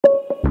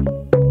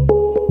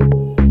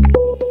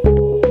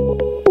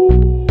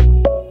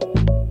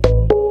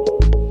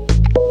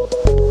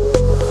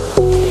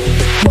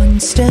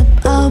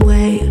step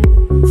away,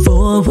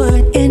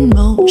 forward in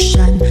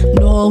motion.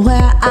 Know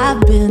where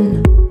I've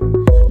been,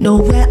 know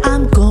where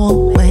I'm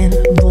going.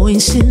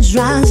 Voices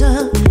rise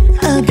up,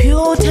 a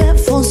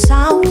beautiful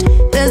sound.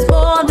 There's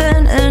more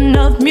than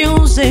enough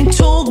music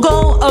to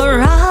go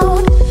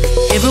around.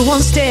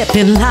 Everyone step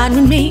in line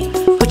with me.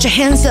 Put your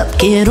hands up,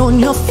 get on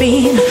your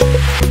feet.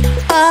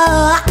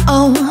 Oh,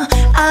 oh,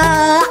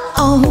 oh,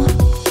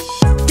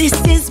 oh. This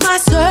is my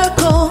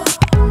circle,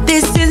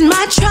 this is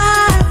my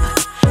tribe.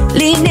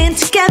 Leaning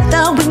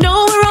together, we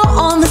know we're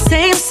all on the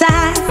same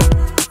side.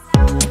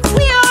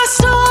 We are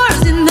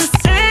stars in the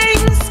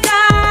same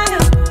sky,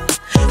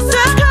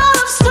 circle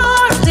of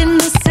stars in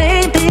the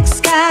same big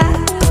sky.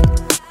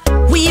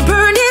 We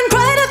burning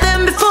brighter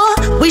than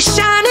before, we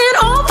shining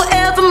on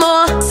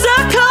forevermore.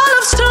 Circle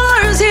of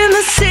stars in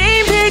the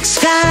same big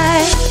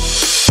sky.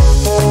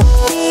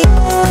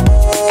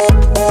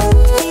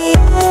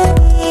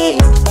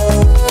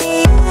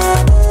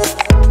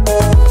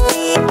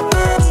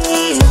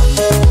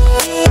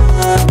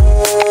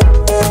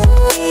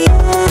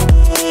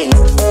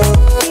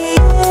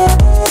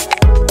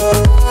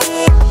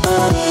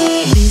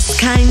 This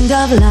kind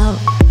of love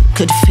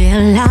could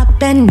fill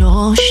up an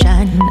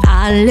ocean.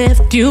 I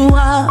lift you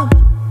up,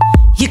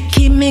 you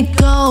keep me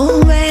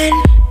going.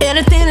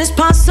 Anything is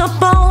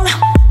possible,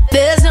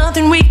 there's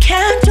nothing we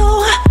can't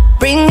do.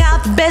 Bring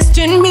out the best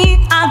in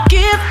me, I'll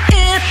give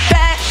it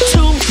back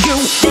to you.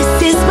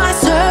 This is my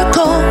circle.